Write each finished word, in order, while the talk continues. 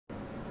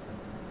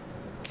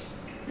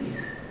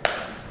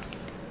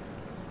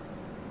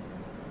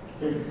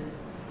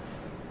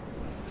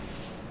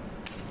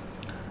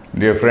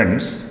Dear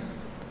friends,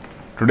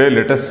 today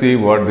let us see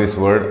what this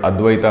word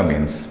Advaita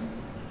means.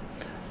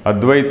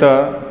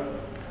 Advaita,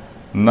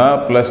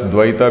 na plus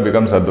Dvaita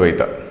becomes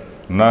Advaita.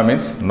 Na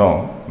means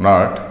no,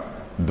 not.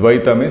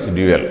 Dvaita means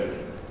dual.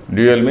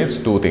 Dual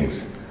means two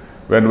things.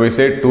 When we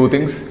say two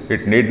things,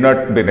 it need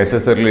not be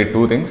necessarily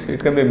two things, it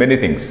can be many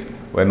things.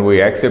 When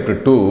we accept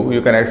two,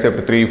 you can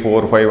accept 3,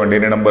 4, 5 and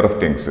any number of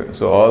things.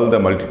 So all the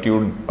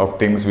multitude of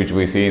things which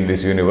we see in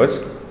this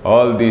universe,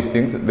 all these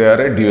things, they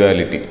are a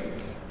duality.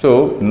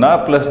 So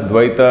na plus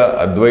Dvaita,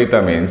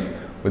 Advaita means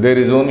there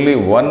is only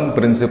one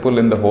principle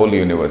in the whole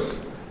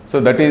universe.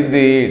 So that is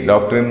the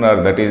doctrine,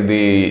 or that is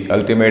the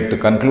ultimate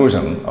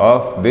conclusion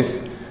of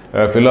this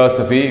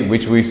philosophy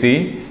which we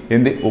see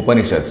in the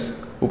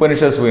Upanishads.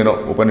 Upanishads, we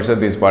know,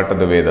 Upanishad is part of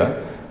the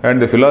Veda, and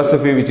the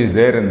philosophy which is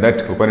there in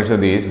that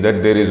Upanishad is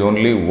that there is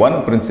only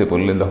one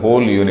principle in the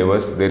whole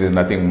universe, there is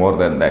nothing more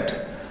than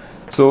that.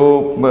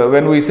 So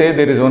when we say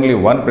there is only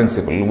one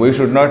principle, we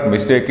should not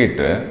mistake it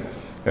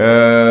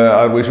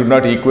or we should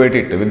not equate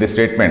it with the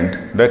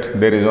statement that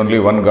there is only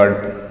one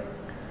God.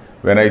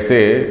 When I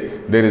say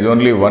there is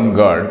only one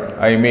God,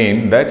 I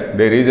mean that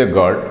there is a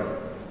God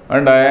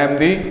and I am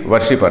the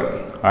worshipper.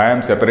 I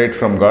am separate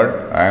from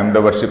God, I am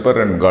the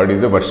worshipper and God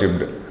is the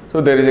worshipped. So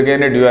there is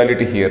again a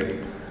duality here.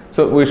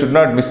 So we should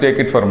not mistake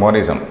it for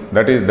monism.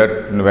 That is,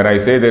 that when I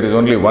say there is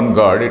only one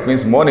God, it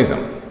means monism.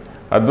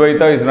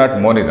 Advaita is not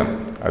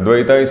monism.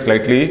 Advaita is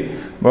slightly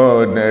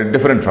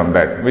different from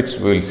that, which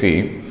we will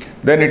see.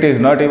 Then it is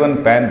not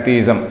even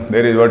pantheism.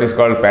 There is what is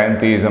called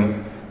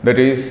pantheism. That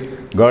is,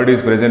 God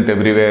is present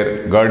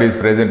everywhere, God is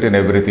present in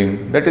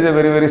everything. That is a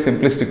very, very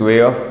simplistic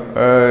way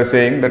of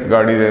saying that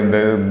God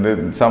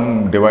is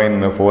some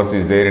divine force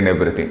is there in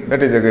everything.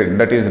 That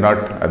is not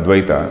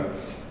Advaita.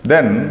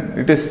 Then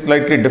it is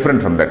slightly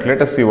different from that.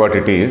 Let us see what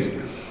it is.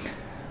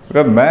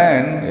 Because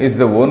man is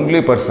the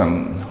only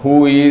person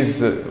who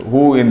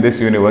in this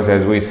universe,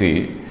 as we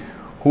see,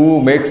 who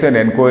makes an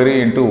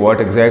inquiry into what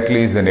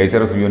exactly is the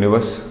nature of the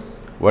universe,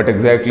 what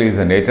exactly is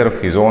the nature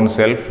of his own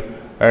self,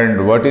 and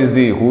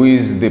who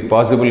is the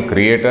possible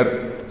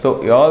creator.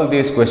 So all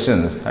these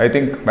questions, I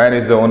think man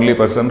is the only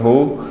person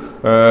who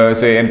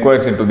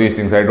inquires into these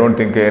things. I don't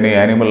think any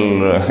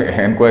animal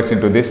inquires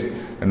into this.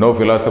 No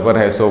philosopher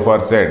has so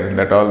far said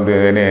that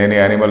any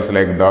animals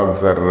like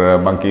dogs or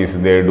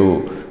monkeys, they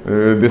do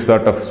this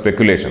sort of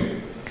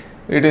speculation.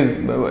 It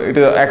is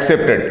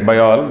accepted by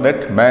all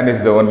that man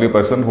is the only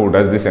person who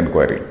does this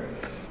inquiry.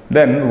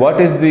 Then what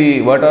are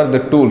the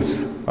tools,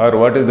 or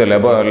what is the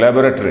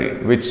laboratory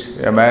which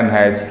a man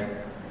has?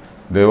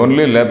 The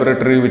only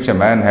laboratory which a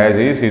man has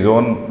is his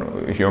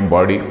own human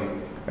body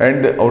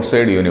and the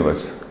outside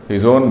universe.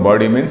 His own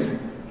body means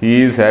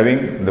he is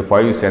having the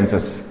five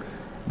senses.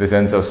 The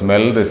sense of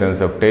smell, the sense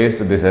of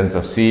taste, the sense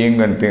of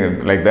seeing and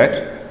things like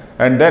that.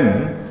 And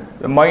then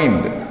the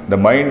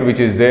mind which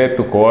is there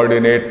to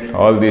coordinate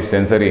all these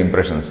sensory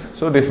impressions.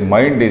 So this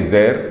mind is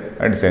there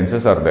and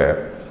senses are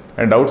there.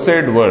 And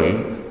outside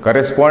world,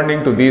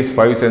 corresponding to these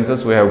five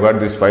senses, we have got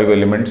these five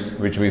elements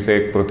which we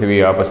say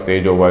Prithvi, Apas,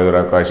 Tejo, Vayu,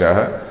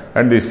 Akashaha,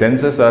 and these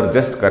senses are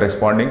just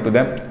corresponding to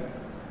them.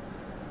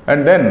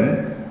 And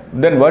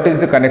then what is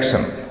the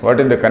connection? What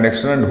is the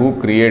connection and who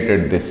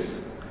created this?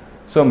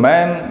 So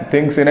man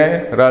thinks in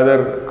a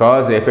rather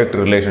cause-effect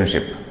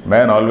relationship.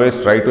 Man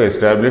always tries to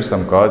establish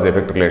some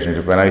cause-effect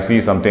relationship. When I see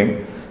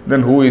something,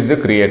 then who is the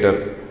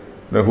creator?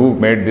 Then who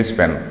made this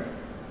pen?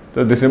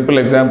 So the simple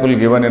example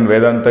given in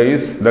Vedanta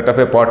is that of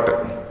a pot.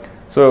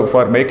 So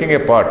for making a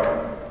pot,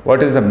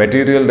 what is the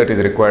material that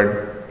is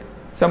required?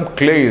 Some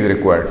clay is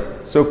required.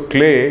 So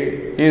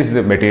clay is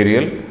the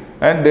material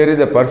and there is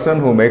a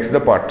person who makes the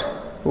pot,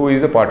 who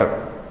is the potter.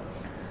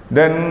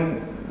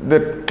 Then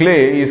the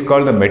clay is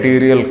called the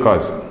material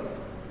cause.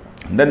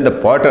 Then the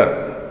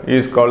potter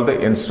is called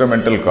the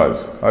instrumental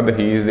cause, or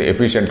he is the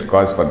efficient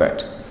cause for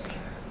that.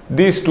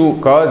 These two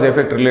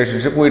cause-effect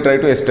relationship we try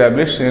to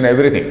establish in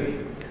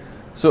everything.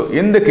 So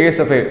in the case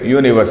of a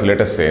universe,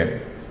 let us say,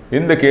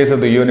 in the case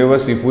of the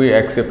universe, if we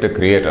accept a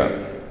creator,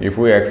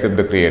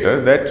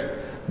 that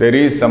there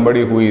is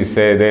somebody who is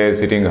there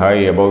sitting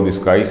high above the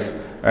skies,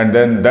 and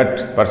then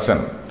that person,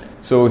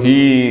 so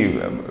he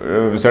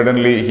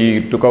suddenly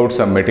he took out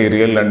some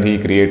material and he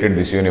created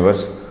this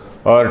universe,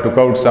 or took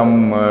out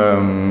some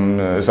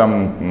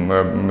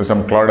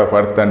clod of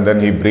earth and then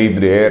he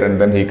breathed air and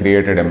then he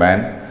created a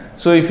man.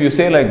 So if you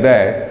say like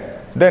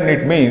that, then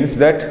it means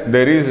that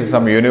there is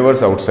some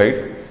universe outside,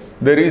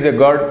 there is a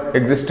God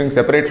existing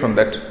separate from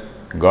that.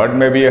 God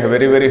may be a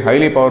very, very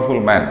highly powerful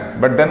man,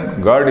 but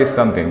then God is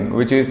something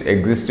which is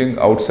existing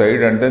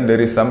outside, and then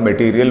there is some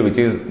material which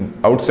is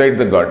outside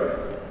the God,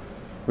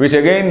 which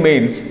again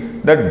means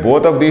that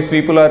both of these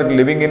people are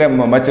living in a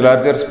much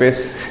larger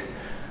space.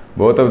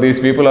 Both of these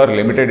people are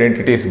limited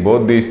entities.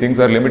 Both these things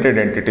are limited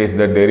entities.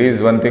 That there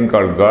is one thing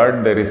called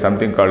God, there is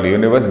something called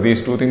universe.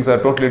 These two things are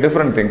totally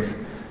different things.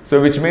 So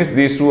which means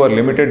these two are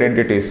limited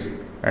entities.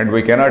 And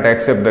we cannot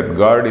accept that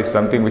God is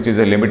something which is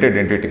a limited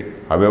entity.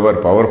 However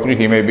powerful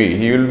he may be,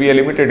 he will be a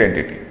limited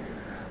entity.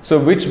 So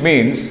which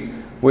means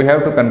we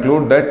have to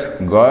conclude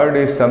that God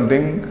is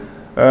something.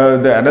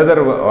 The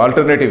another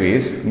alternative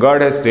is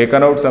God has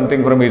taken out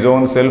something from His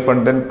own self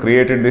and then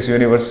created this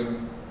universe,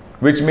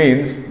 which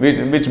means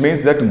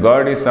that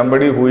God is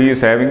somebody who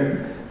is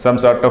having some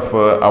sort of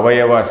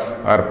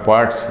avayavas or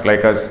parts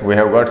like us. We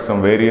have got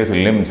some various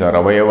limbs or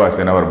avayavas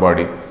in our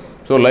body.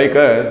 So like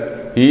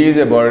us, He is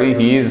a body,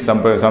 He is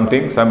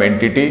something, some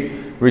entity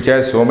which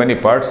has so many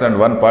parts, and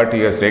one part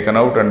He has taken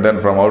out and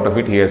then from out of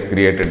it He has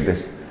created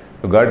this.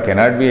 So God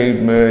cannot be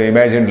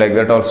imagined like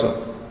that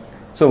also.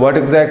 So what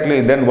exactly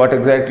is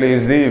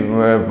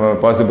the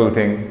possible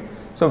thing?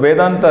 So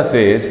Vedanta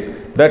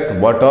says that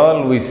what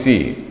all we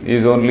see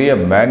is only a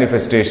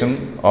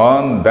manifestation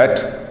on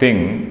that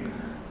thing.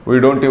 We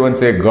don't even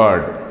say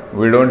God.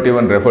 We don't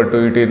even refer to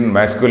it in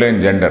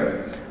masculine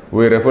gender.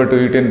 We refer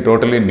to it in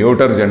totally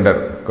neuter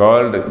gender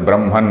called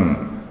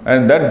Brahman.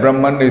 And that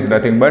Brahman is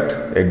nothing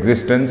but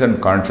existence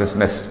and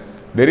consciousness.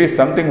 There is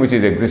something which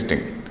is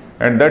existing.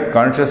 And that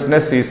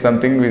consciousness is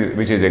something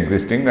which is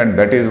existing, and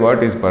that is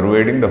what is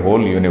pervading the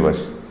whole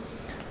universe.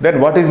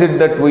 Then what is it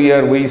that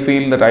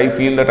I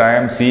feel that I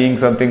am seeing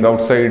something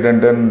outside,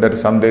 and then there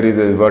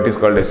is what is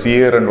called a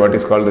seer and what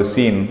is called the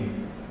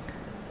seen.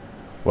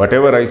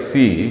 Whatever I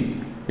see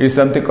is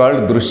something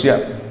called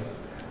drushya,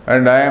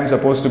 and I am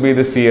supposed to be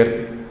the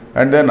seer.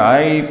 And then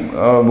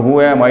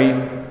who am I?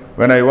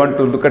 When I want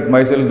to look at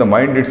myself, the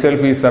mind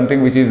itself is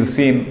something which is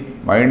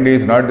seen. Mind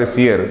is not the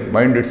seer.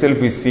 Mind itself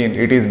is seen.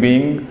 It is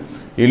being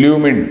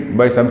illumined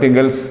by something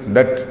else,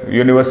 that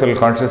universal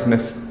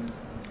consciousness.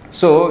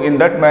 So in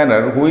that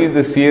manner, who is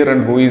the seer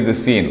and who is the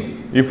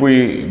seen? If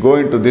we go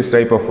into this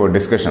type of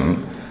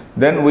discussion,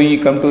 then we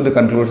come to the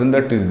conclusion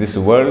that this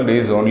world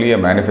is only a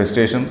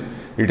manifestation.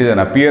 It is an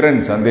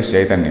appearance on this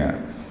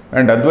Chaitanya.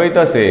 And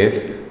Advaita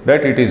says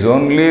that it is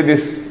only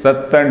this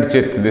Sat and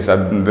Chit.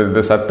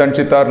 The Sat and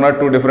Chit are not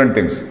two different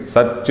things.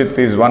 Sat Chit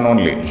is one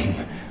only.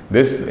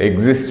 This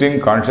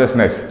existing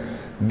consciousness,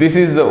 this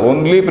is the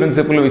only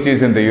principle which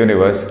is in the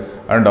universe,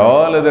 and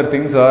all other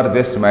things are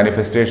just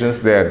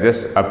manifestations. They are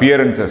just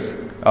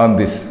appearances on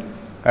this,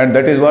 and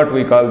that is what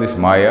we call this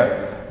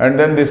Maya. And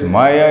then this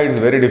Maya, it is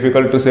very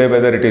difficult to say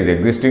whether it is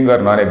existing or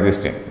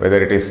non-existing,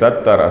 whether it is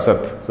Sat or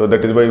Asat. So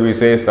that is why we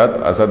say Sat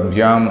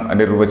Asatbhyam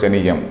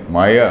Anirvachaniyam.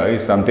 Maya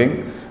is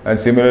something, and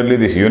similarly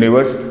this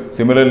universe,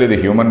 similarly the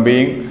human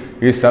being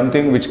is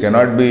something which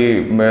cannot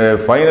be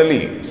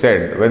finally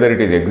said whether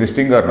it is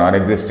existing or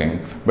non-existing,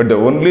 but the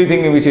only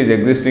thing which is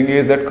existing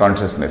is that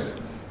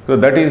consciousness. So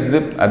that is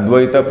the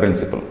Advaita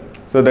principle.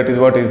 So that is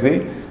what is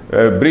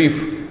the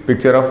brief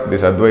picture of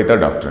this Advaita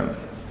doctrine.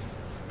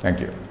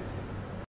 Thank you.